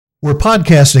We're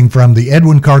podcasting from the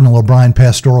Edwin Cardinal O'Brien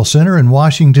Pastoral Center in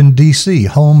Washington, D.C.,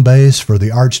 home base for the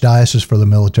Archdiocese for the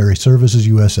Military Services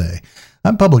USA.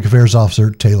 I'm Public Affairs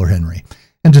Officer Taylor Henry.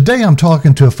 And today I'm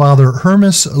talking to Father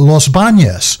Hermes Los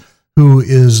Bañez, who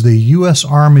is the U.S.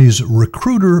 Army's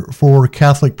recruiter for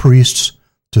Catholic priests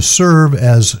to serve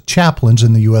as chaplains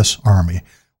in the U.S. Army.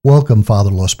 Welcome, Father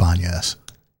Los Bañez.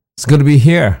 It's good to be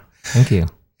here. Thank you.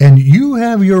 And you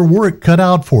have your work cut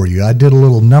out for you. I did a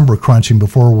little number crunching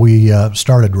before we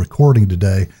started recording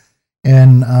today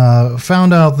and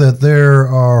found out that there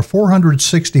are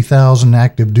 460,000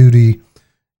 active duty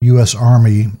U.S.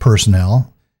 Army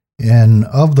personnel, and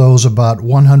of those, about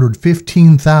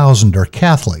 115,000 are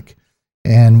Catholic.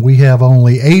 And we have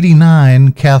only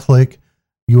 89 Catholic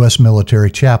U.S.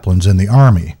 military chaplains in the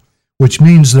Army, which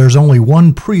means there's only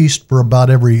one priest for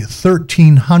about every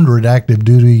 1,300 active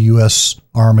duty U.S.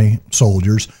 Army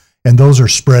soldiers, and those are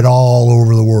spread all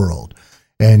over the world.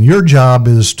 And your job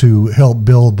is to help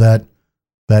build that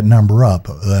number up,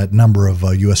 that number of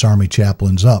U.S. Army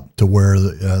chaplains up to where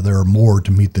there are more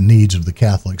to meet the needs of the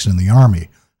Catholics in the Army.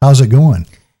 How's it going?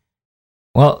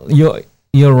 Well,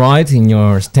 you're right in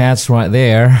your stats right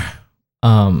there.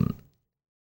 But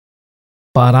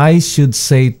I should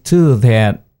say, too,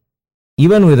 that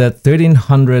even with that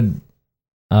 1,300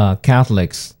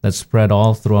 Catholics that spread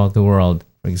all throughout the world,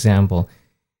 for example,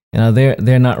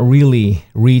 they're not really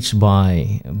reached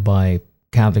by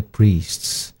Catholic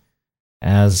priests.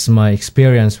 As my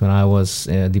experience when I was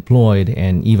deployed,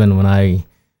 and even when I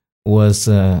was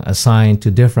assigned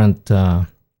to different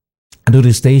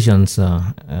duty stations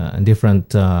in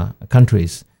different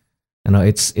countries,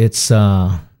 it's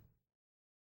how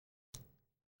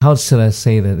should I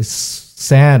say that? It's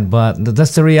sad, but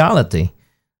that's the reality.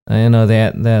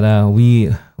 That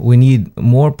we need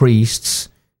more priests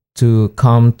to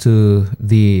come to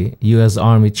the U.S.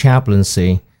 Army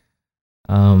chaplaincy,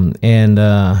 as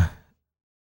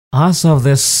of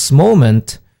this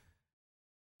moment,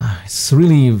 it's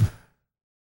really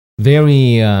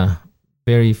very,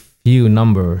 very few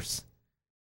numbers,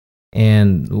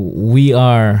 and we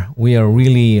are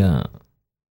really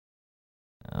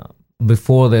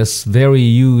before this very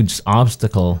huge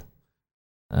obstacle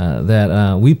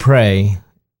that we pray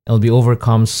it'll be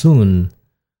overcome soon.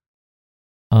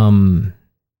 A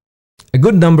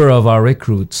good number of our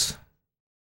recruits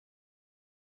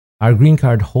are green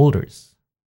card holders.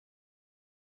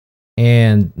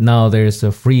 And now there's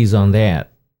a freeze on that.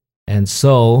 And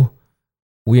so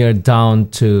we are down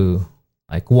to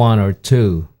like one or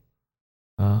two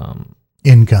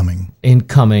incoming.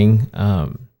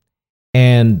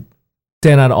 And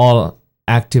they're not all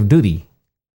active duty.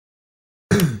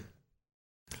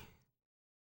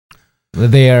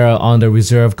 They are on the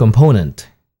reserve component.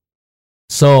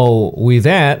 So with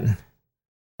that,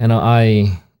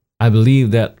 I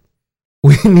believe that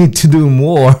we need to do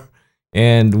more.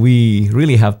 And we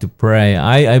really have to pray.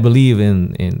 I believe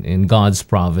in God's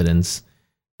providence,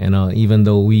 even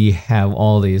though we have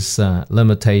all these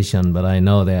limitations, but I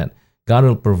know that God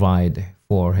will provide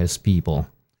for His people.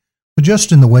 But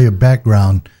just in the way of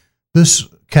background, this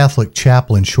Catholic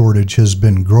chaplain shortage has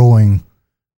been growing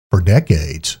for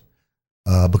decades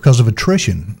because of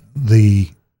attrition. The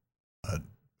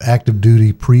active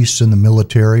duty priests in the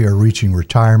military are reaching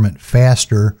retirement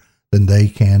faster than they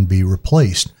can be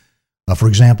replaced. For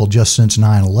example, just since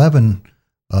 9/11,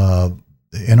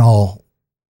 in all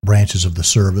branches of the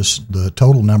service, the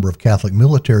total number of Catholic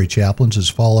military chaplains has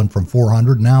fallen from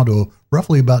 400 now to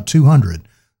roughly about 200.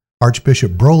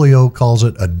 Archbishop Broglio calls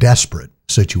it a desperate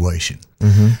situation.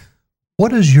 Mm-hmm.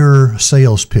 What is your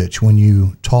sales pitch when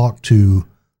you talk to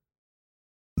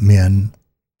men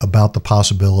about the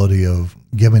possibility of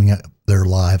giving their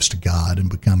lives to God and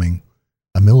becoming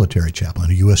a military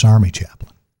chaplain, a U.S. Army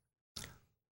chaplain?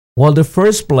 Well, the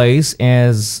first place,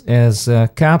 as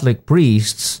Catholic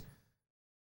priests,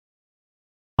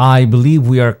 I believe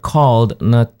we are called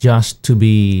not just to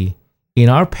be in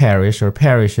our parish or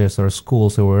parishes or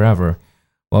schools or wherever,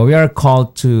 but we are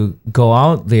called to go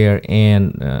out there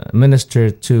and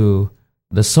minister to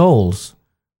the souls,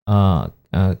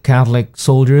 Catholic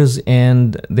soldiers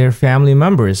and their family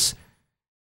members.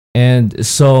 And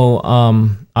so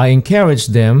I encourage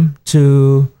them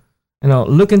to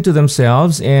look into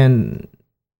themselves, and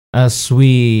as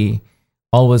we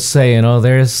always say,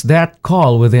 there's that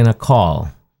call within a call,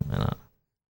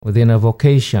 within a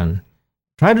vocation.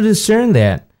 Try to discern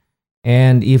that,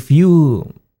 and if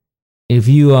you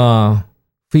discover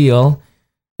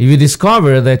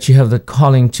that you have the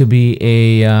calling to be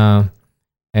a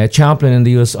chaplain in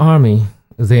the U.S. Army,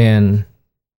 then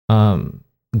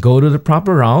go to the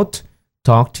proper route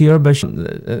talk to your bishop.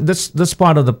 That's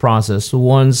part of the process.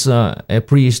 Once a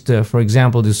priest, for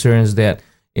example, discerns that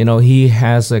he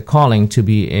has a calling to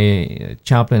be a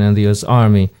chaplain in the U.S.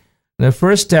 Army, the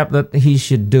first step that he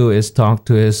should do is talk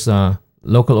to his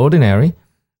local ordinary,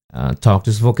 talk to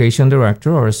his vocation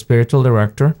director or a spiritual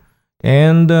director,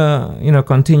 and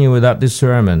continue with that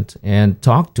discernment and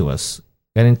talk to us,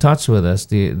 get in touch with us,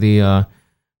 the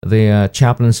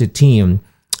chaplaincy team.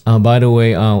 By the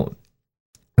way,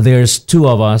 there's two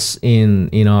of us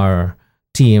in our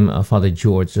team. Father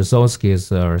George Zazowski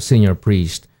is our senior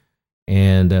priest,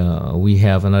 and we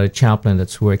have another chaplain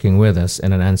that's working with us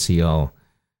and an NCO.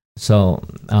 So,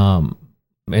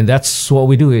 and that's what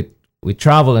we do. We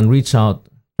travel and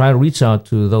try to reach out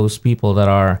to those people that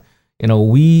are,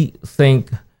 we think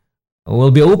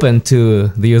will be open to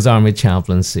the U.S. Army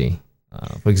chaplaincy.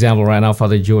 For example, right now,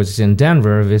 Father George is in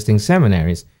Denver visiting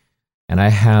seminaries, and I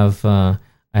have a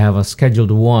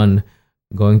scheduled one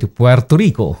going to Puerto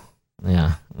Rico.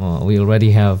 Yeah, well, we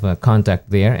already have contact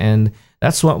there, and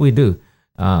that's what we do.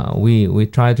 We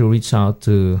try to reach out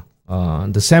to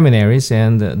the seminaries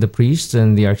and the priests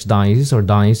in the archdiocese or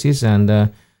diocese,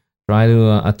 and try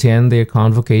to attend their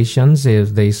convocations if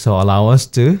they so allow us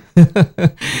to,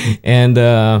 and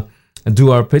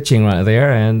do our pitching right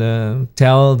there, and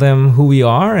tell them who we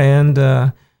are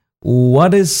and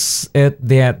what is it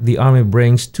that the Army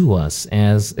brings to us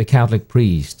as a Catholic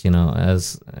priest.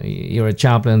 As you're a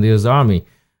chaplain in the U.S. Army,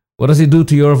 what does it do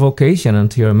to your vocation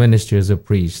and to your ministry as a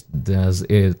priest? Does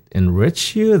it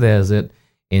enrich you? Does it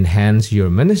enhance your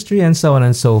ministry, and so on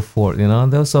and so forth?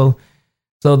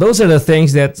 So those are the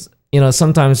things that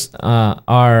sometimes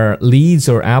our leads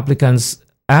or applicants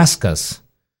ask us.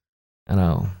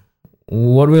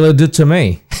 What will it do to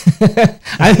me?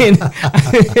 I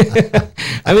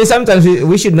mean, sometimes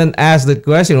we shouldn't ask the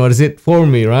question, what is it for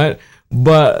me, right?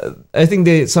 But I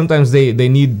think sometimes they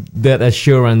need that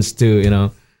assurance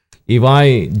to, if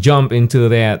I jump into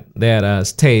that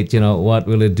state, what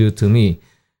will it do to me?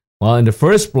 Well, in the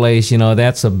first place,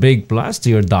 that's a big plus to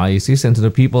your diocese and to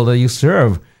the people that you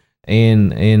serve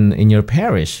in your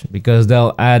parish, because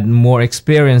they'll add more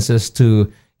experiences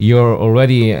to your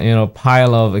already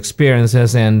pile of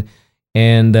experiences and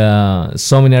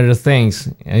so many other things,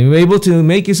 and you're able to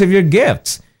make use of your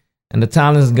gifts and the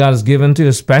talents God has given to you,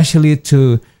 especially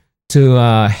to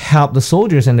help the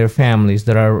soldiers and their families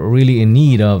that are really in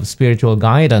need of spiritual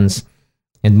guidance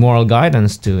and moral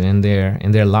guidance too in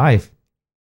their life.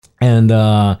 And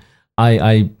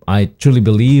I truly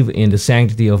believe in the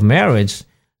sanctity of marriage.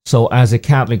 So as a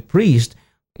Catholic priest,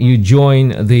 you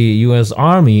join the U.S.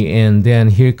 Army, and then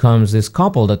here comes this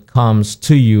couple that comes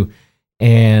to you,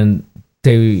 and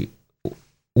they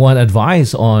want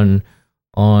advice on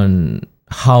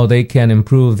how they can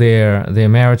improve their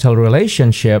marital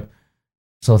relationship.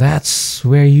 So that's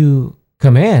where you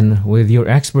come in with your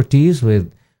expertise,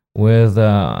 with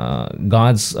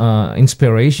God's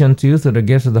inspiration to you through the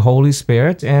gifts of the Holy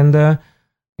Spirit, and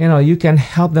you can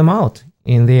help them out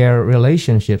in their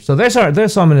relationship. So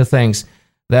there's so many things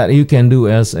that you can do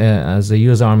as a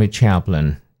U.S. Army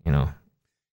chaplain.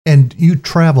 And you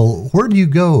travel. Where do you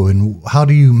go, and how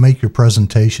do you make your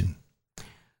presentation?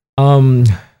 In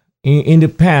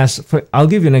the past, I'll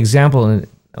give you an example.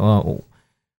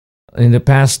 In the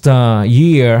past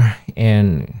year,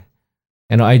 and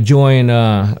I joined,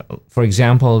 for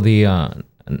example, the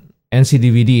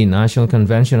NCDVD, National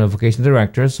Convention of Vocational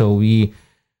Directors. So we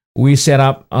set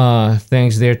up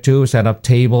things there too. Set up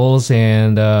tables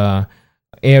and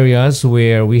areas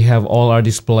where we have all our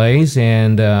displays,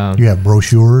 and you have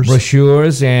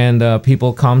brochures, and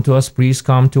people come to us, priests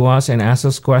come to us and ask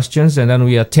us questions, and then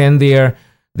we attend their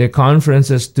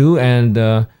conferences too, and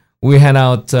we hand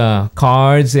out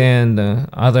cards and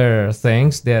other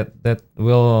things that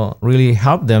will really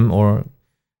help them, or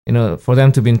for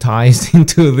them to be enticed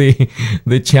into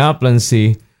the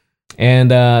chaplaincy.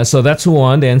 And so that's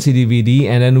one, the NCDVD.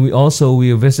 And then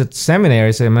we visit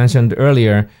seminaries. I mentioned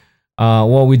earlier.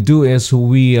 What we do is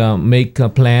we make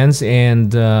plans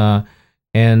and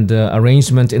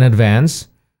arrangement in advance,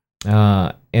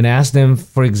 and ask them,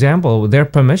 for example, their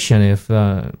permission if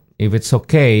it's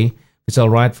okay, it's all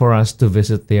right for us to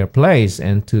visit their place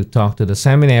and to talk to the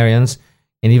seminarians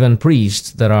and even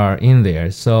priests that are in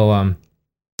there. So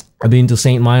I've been to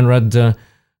St. Meinrad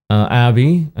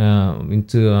Abbey,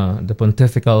 into the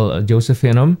Pontifical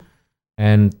Josephinum,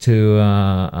 and to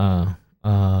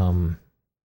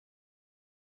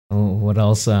what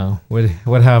else?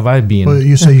 What have I been? Well,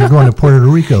 you say you're going to Puerto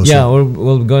Rico. Yeah,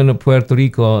 we're going to Puerto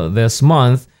Rico this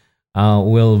month.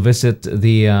 We'll visit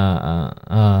the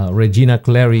Regina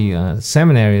Coeli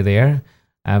Seminary there,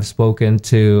 I've spoken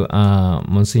to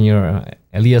Monsignor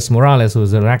Elias Morales,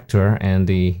 who's the rector, and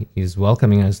he's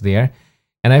welcoming us there.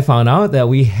 And I found out that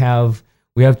we have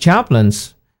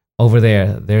chaplains over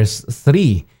there. There's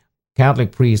 3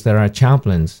 Catholic priests that are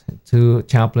chaplains, 2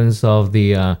 chaplains of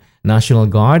the National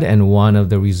Guard and 1 of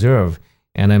the Reserve.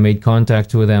 And I made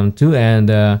contact with them too, and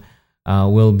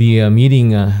we'll be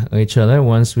meeting each other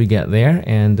once we get there,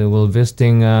 and we'll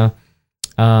visiting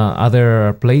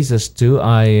other places too.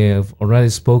 I have already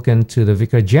spoken to the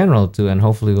Vicar General too, and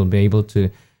hopefully we'll be able to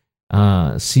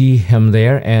see him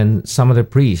there and some of the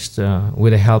priests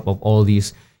with the help of all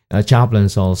these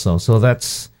chaplains also. So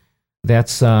that's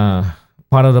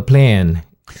part of the plan.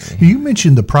 You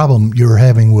mentioned the problem you're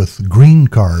having with green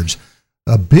cards.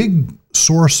 A big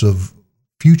source of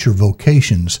future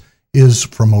vocations is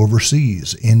from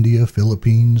overseas, India,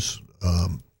 Philippines,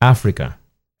 Africa.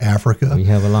 We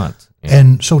have a lot. Yeah.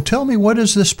 And so tell me, what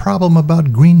is this problem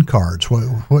about green cards?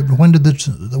 When did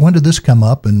this come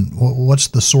up, and what's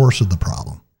the source of the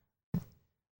problem?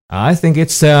 I think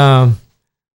it's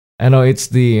it's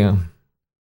the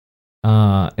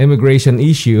immigration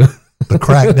issue. The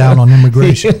crackdown on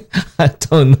immigration. I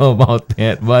don't know about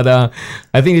that, but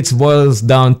I think it boils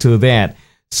down to that.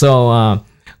 So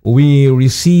we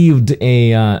received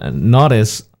a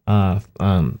notice like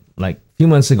a few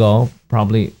months ago,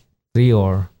 probably 3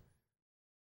 or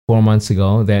 4 months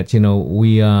ago, that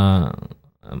we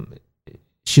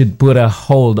should put a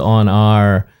hold on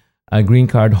our green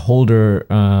card holder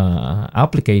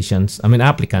applicants,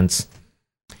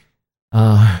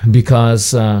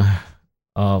 because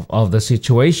of the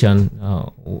situation.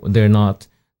 They're not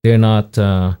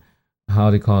how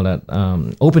do you call that,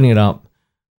 opening it up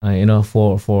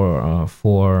for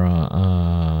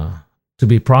to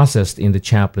be processed in the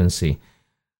chaplaincy.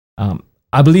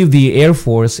 I believe the Air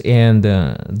Force and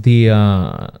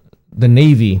the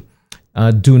Navy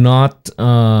do not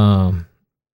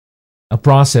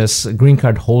process green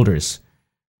card holders.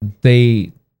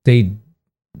 They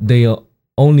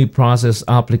only process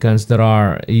applicants that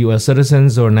are U.S.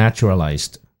 citizens or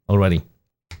naturalized already.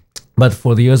 But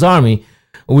for the U.S. Army,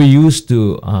 we used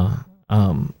to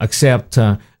accept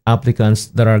applicants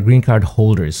that are green card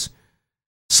holders.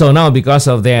 So now, because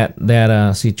of that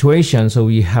situation, so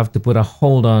we have to put a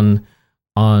hold on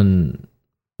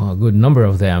a good number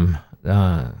of them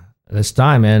this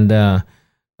time, and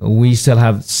we still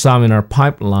have some in our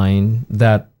pipeline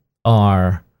that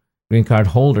are green card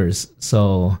holders.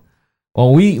 So,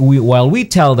 while we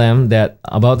tell them that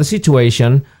about the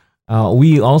situation,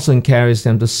 we also encourage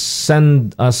them to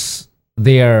send us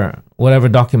their whatever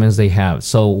documents they have.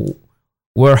 So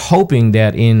we're hoping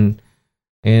that in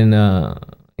the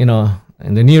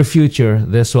near future,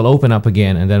 this will open up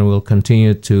again, and then we'll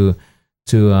continue to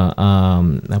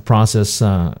process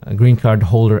green card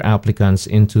holder applicants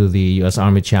into the U.S.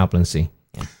 Army chaplaincy.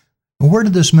 Where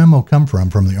did this memo come from?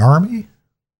 From the Army?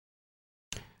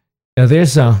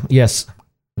 There's yes.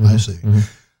 Mm-hmm. I see.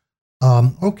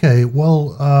 Mm-hmm. Okay.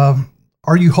 Well,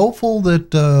 are you hopeful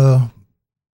that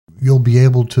you'll be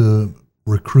able to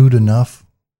recruit enough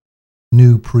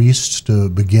new priests to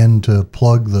begin to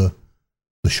plug the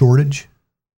shortage?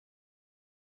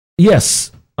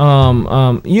 Yes.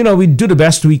 We do the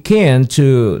best we can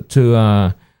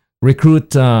to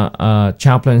recruit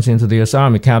chaplains into the U.S.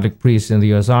 Army, Catholic priests in the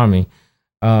U.S. Army.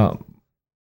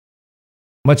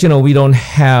 But we don't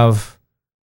have,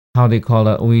 how they call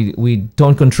it, we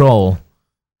don't control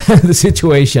the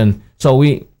situation. So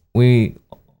we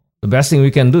the best thing we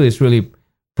can do is really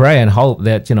pray and hope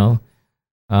that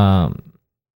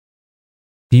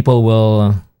people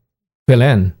will fill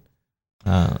in.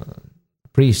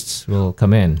 Priests will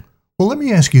come in. Well, let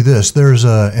me ask you this. There's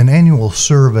an annual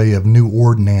survey of new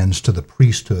ordinands to the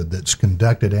priesthood that's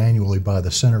conducted annually by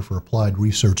the Center for Applied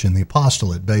Research in the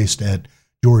Apostolate, based at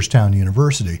Georgetown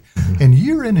University. Mm-hmm. And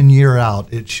year in and year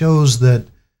out, it shows that,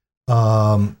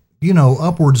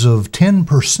 upwards of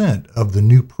 10% of the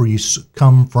new priests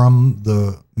come from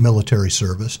the military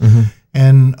service, mm-hmm.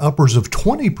 and upwards of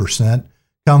 20%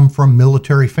 come from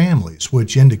military families,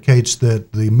 which indicates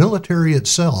that the military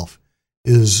itself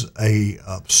is a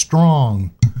strong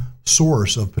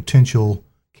source of potential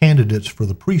candidates for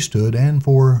the priesthood and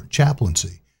for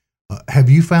chaplaincy. Have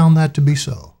you found that to be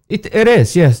so? It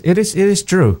is, yes. It is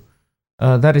true.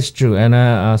 That is true. And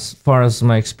as far as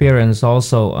my experience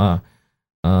also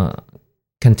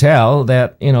can tell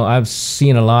that, I've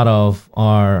seen a lot of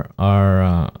our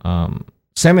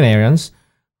seminarians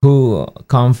who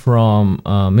come from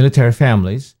military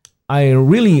families. I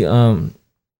really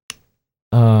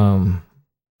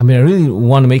I really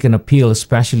want to make an appeal,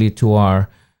 especially to our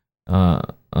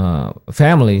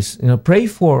families, pray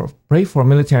for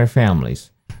military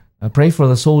families, pray for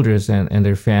the soldiers and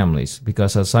their families,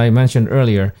 because as I mentioned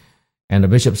earlier, and the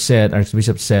Archbishop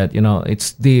said,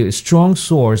 it's the strong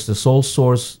source, the sole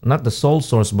source, not the sole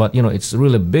source, but it's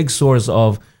really a big source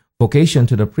of vocation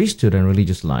to the priesthood and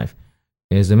religious life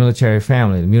is the military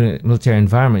family, the military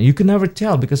environment. You can never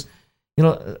tell because,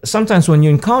 sometimes when you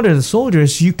encounter the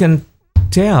soldiers, you can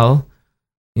tell,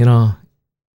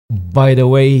 by the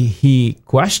way he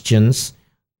questions,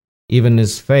 even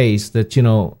his face, that,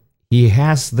 he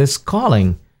has this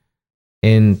calling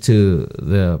into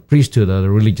the priesthood or the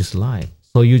religious life.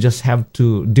 So you just have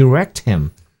to direct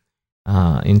him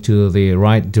into the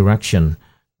right direction,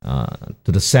 to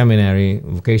the seminary,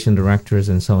 vocation directors,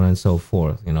 and so on and so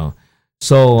forth.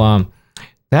 So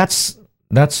that's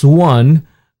one.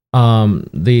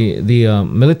 The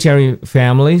military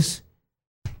families,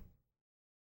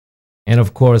 and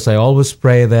of course, I always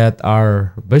pray that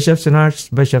our bishops and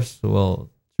archbishops will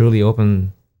truly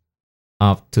open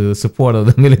up to support of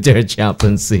the military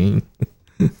chaplaincy.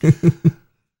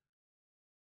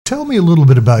 Tell me a little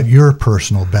bit about your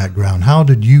personal background. How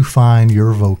did you find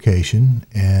your vocation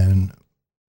and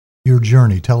your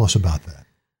journey? Tell us about that.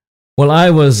 Well, I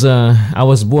was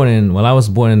born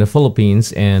in the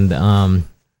Philippines, and I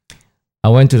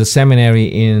went to the seminary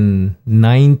in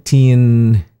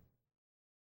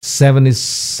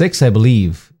 1976, I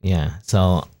believe. Yeah.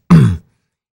 So,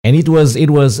 and it was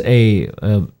a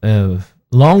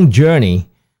long journey,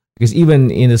 because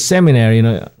even in the seminary,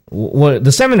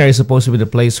 the seminary is supposed to be the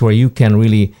place where you can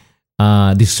really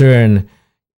discern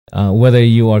whether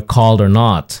you are called or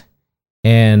not.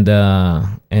 And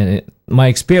my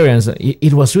experience,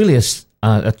 it was really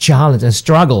a challenge, a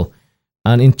struggle,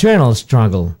 an internal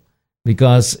struggle,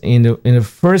 because in the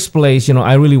first place,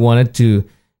 I really wanted to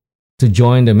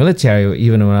join the military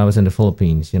even when I was in the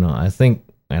Philippines. I think,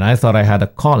 and I thought I had a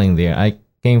calling there. I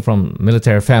came from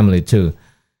military family too,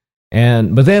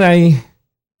 but then I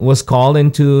was called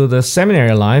into the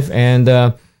seminary life, and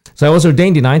so I was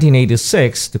ordained in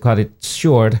 1986, to cut it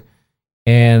short,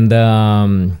 and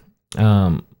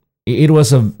it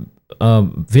was a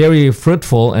very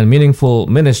fruitful and meaningful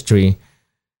ministry,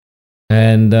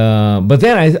 and but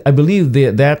then I believe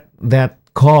that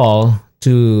call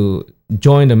to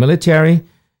join the military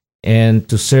and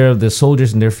to serve the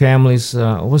soldiers and their families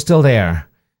was still there,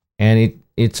 and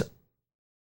it's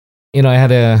I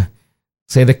had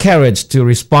the courage to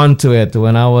respond to it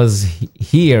when I was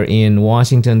here in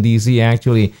Washington, D.C.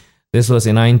 Actually, this was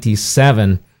in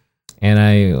 1997, and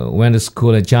I went to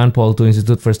school at John Paul II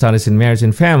Institute for Studies in Marriage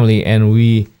and Family, and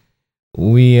we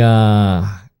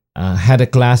had a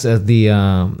class at the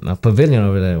pavilion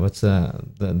over there. What's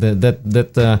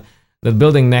that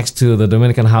building next to the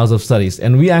Dominican House of Studies,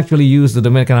 and we actually used the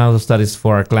Dominican House of Studies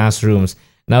for our classrooms.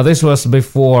 Now, this was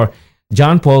before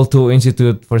John Paul II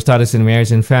Institute for Studies in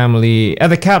Marriage and Family at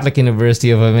the Catholic University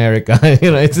of America.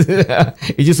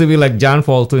 It used to be like John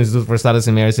Paul II Institute for Studies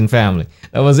in Marriage and Family.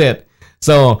 That was it.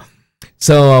 So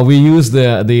we used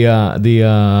the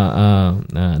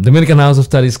Dominican House of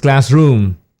Studies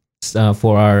classroom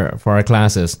for our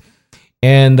classes,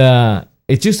 and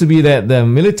it used to be that the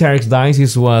military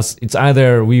diocese it's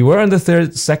either we were on the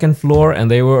second floor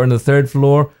and they were on the third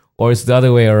floor, or it's the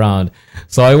other way around.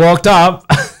 So I walked up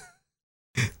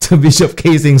to Bishop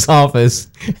Casing's office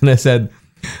and I said,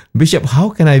 "Bishop, how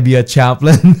can I be a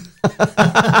chaplain?"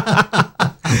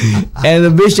 And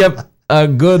the bishop, a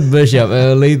good bishop,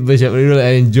 a late bishop, really,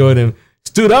 I enjoyed him,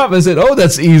 stood up and said, "Oh,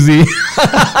 that's easy."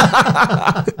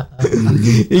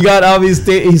 He got off his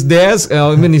desk,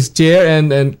 his chair,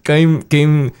 and came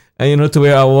to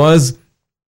where I was,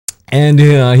 and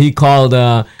he called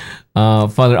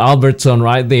Father Albertson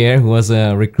right there, who was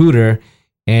a recruiter,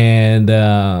 and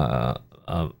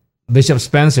Bishop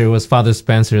Spencer Father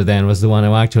Spencer then was the one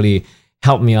who actually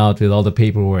helped me out with all the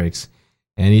paperwork,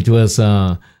 and it was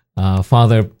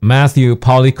Father Matthew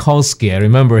Paulikolsky. I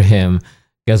remember him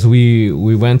because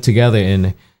we went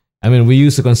together we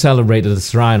used to celebrate at the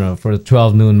shrine for the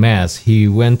 12 noon mass. He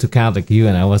went to Catholic U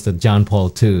and I was at John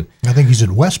Paul II. I think he's at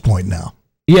West Point now.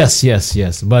 Yes.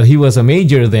 But he was a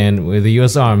major then with the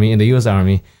U.S. Army,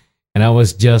 and I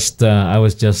was just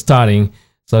starting.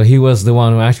 So he was the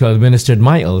one who actually administered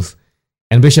my oath,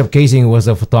 and Bishop Casing was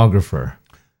a photographer.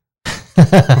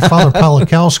 Father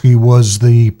Paulikolsky was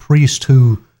the priest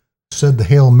who said the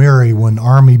Hail Mary when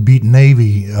Army beat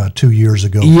Navy 2 years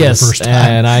ago. Yes, for the first time.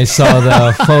 And I saw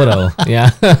the photo. Yeah.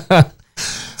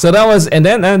 So that was, and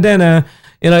then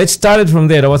it started from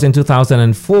there. That was in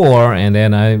 2004, and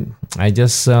then I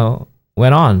just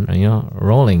went on,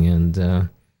 rolling,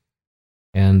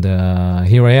 and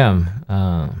here I am.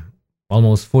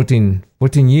 almost 14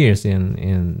 years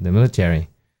in the military.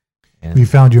 Have you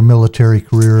found your military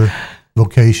career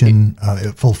vocation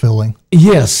fulfilling?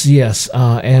 Yes,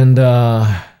 and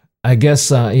I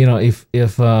guess if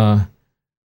if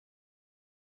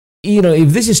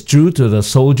this is true to the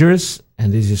soldiers,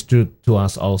 and this is true to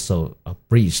us also,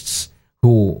 priests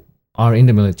who are in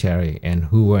the military and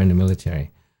who were in the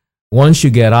military. Once you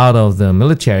get out of the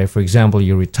military, for example,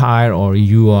 you retire or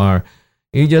you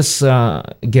just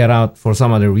get out for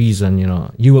some other reason,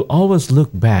 you will always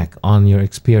look back on your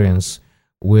experience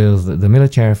with the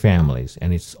military families,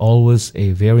 and it's always a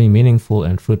very meaningful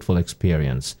and fruitful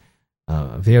experience,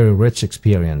 very rich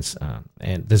experience,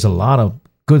 and there's a lot of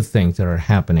good things that are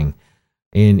happening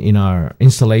in our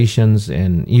installations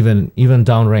and even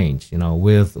downrange,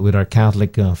 with our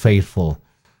Catholic faithful.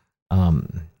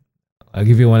 I'll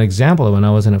give you one example. When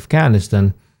I was in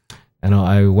Afghanistan,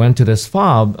 I went to this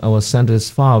FOB. I was sent to this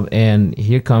FOB, and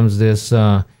here comes this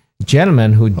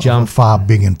gentleman who jumped. FOB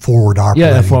being in forward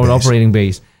operating base. Forward operating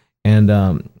base, and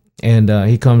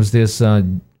here comes this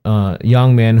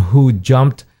young man who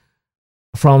jumped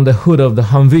from the hood of the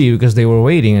Humvee because they were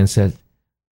waiting and said,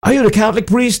 "Are you the Catholic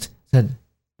priest?" I said,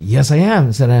 "Yes, I am."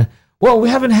 I said, "Well, we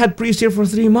haven't had priest here for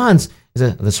 3 months." He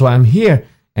said, "That's why I'm here."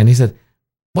 And he said,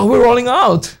 "But we're rolling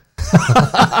out."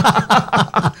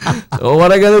 So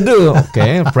what I gotta do?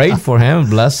 Okay, I prayed for him,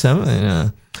 bless him.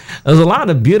 There's a lot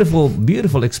of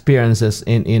beautiful experiences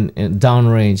in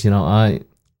downrange.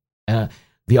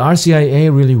 The RCIA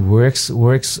really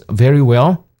works very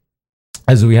well,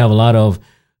 as we have a lot of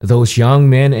those young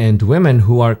men and women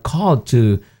who are called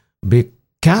to be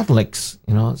Catholics.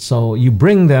 So you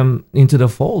bring them into the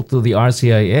fold to the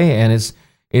RCIA, and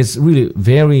it's really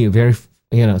very, very,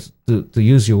 to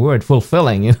use your word,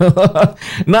 fulfilling.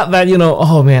 Not that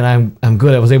oh man, I'm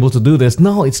good, I was able to do this.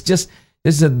 No, it's just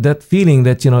that feeling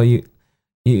that you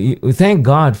thank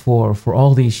God for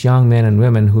all these young men and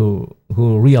women who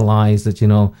realize that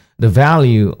the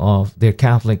value of their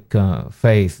Catholic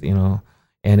faith,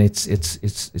 and it's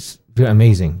very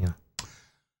amazing.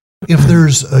 If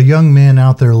there's a young man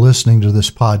out there listening to this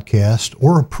podcast,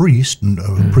 or a priest, and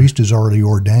a priest is already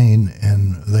ordained,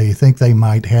 and they think they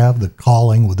might have the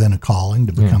calling within a calling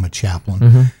to become a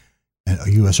chaplain,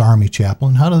 a U.S. Army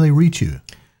chaplain, how do they reach you?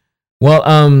 Well,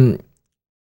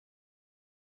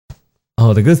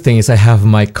 the good thing is I have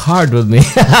my card with me.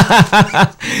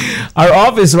 Our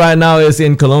office right now is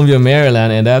in Columbia,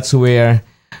 Maryland, and that's where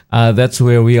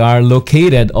we are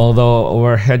located, although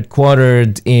we're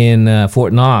headquartered in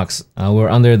Fort Knox. We're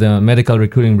under the Medical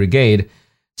Recruiting Brigade.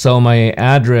 So my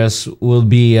address will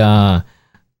be,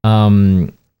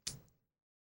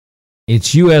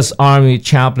 it's U.S. Army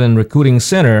Chaplain Recruiting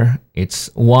Center. It's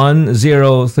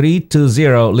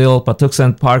 10320 Little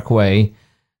Patuxent Parkway,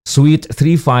 Suite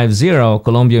 350,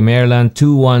 Columbia, Maryland,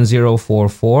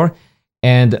 21044.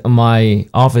 And our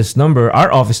office number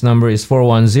is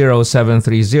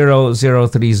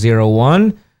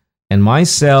 410-730-0301. And my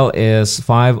cell is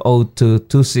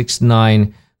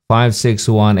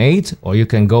 502-269-5618. Or you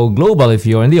can go global if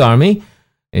you're in the Army.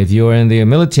 If you're in the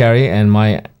military, and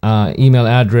my email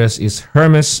address is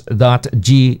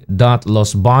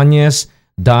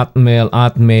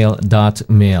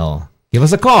hermes.g.losbañez.mail@mail.mil. Give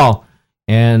us a call,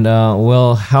 and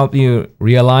we'll help you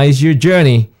realize your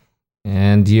journey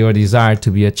and your desire to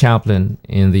be a chaplain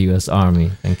in the U.S. Army.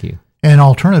 Thank you. And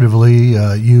alternatively,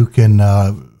 you can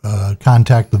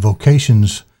contact the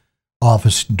vocations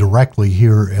office directly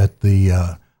here at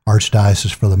the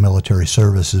Archdiocese for the Military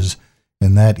Services,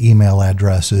 and that email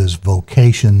address is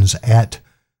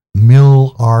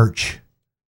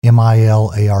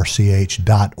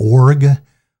vocations@milarch.org,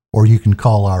 or you can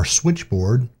call our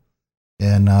switchboard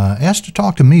and ask to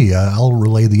talk to me. I'll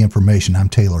relay the information. I'm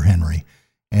Taylor Henry.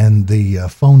 And the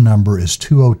phone number is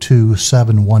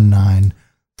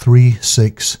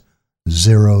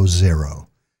 202-719-3600.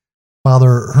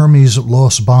 Father Hermes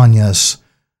Losbañez,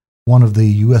 one of the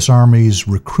U.S. Army's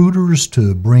recruiters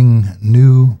to bring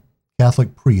new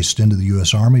Catholic priests into the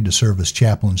U.S. Army to serve as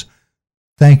chaplains,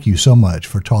 thank you so much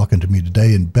for talking to me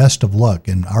today, and best of luck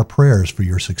in our prayers for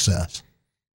your success.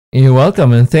 You're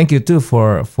welcome, and thank you too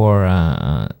for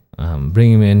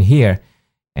bringing me in here.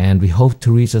 And we hope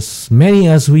to reach as many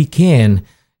as we can.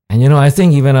 And I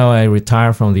think even though I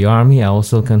retire from the Army, I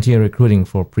also continue recruiting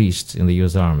for priests in the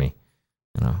U.S. Army.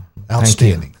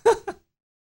 Outstanding.